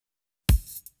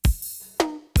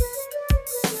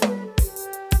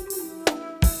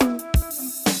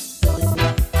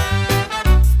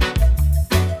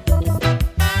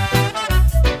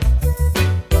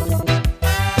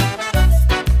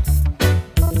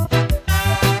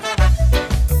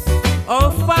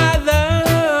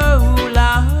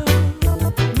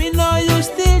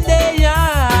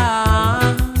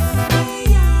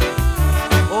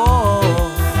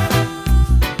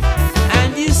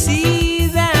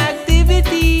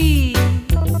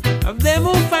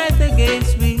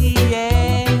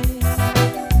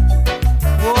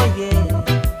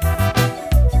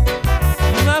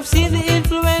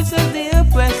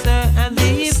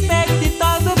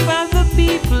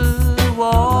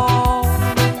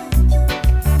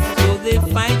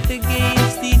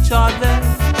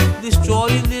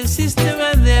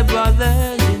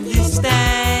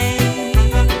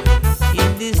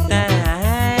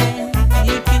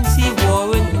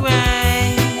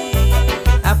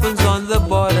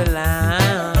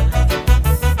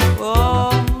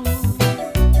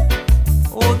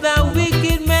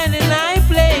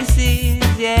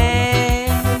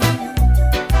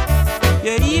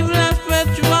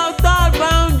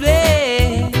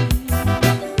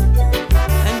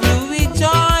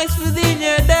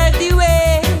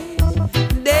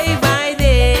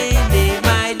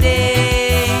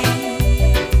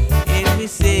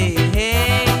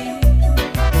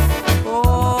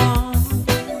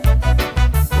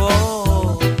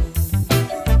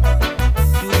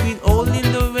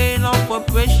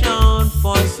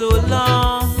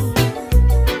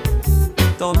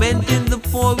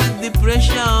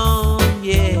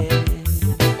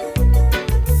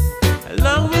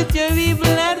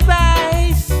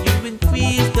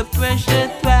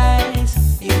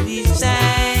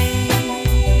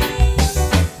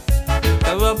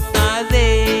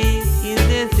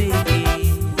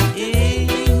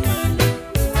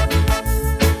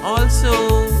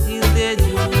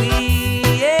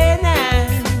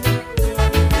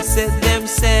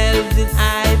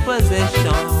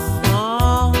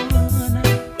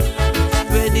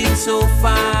so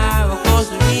far across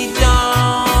the region.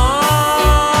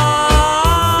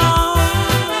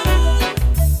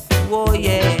 Oh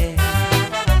yeah.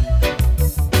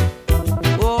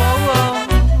 Oh, oh.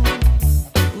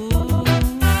 Ooh.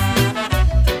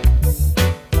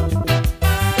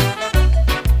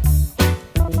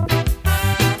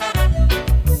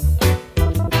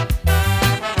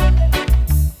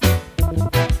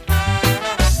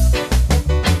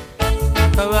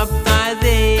 Corrupt are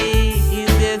they in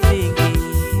their thinking,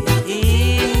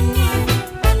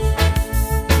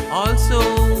 also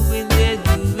in their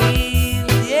doing,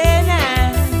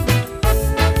 yeah.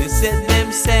 They set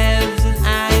themselves in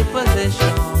high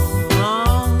possession,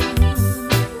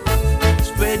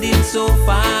 spreading so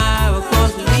far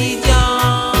across the region.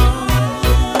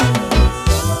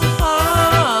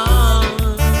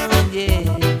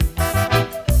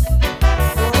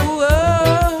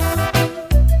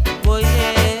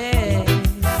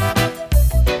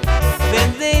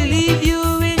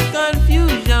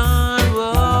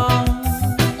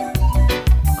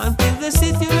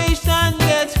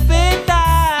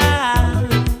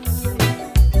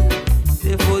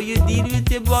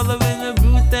 Brother in a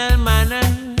brutal manner,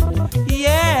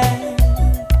 yeah.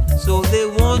 So they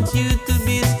want you to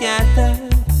be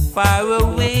scattered far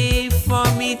away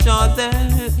from each other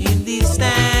in this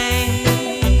time.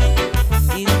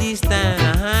 In this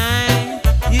time,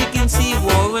 you can see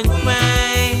war and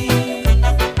crime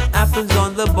happens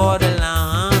on the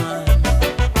borderline.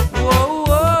 Whoa,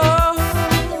 whoa,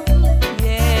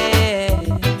 yeah.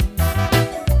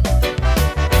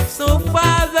 So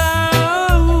Father,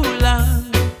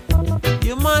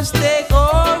 you must take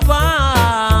over.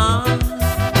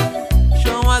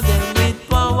 Show them with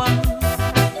power.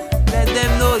 Let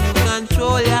them know you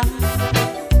control ya.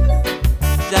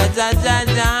 Ja, ja, ja,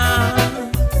 ja.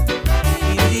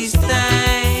 In this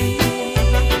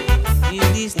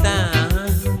time,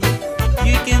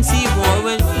 you can see war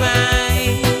and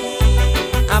crime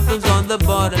happens on the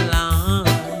border.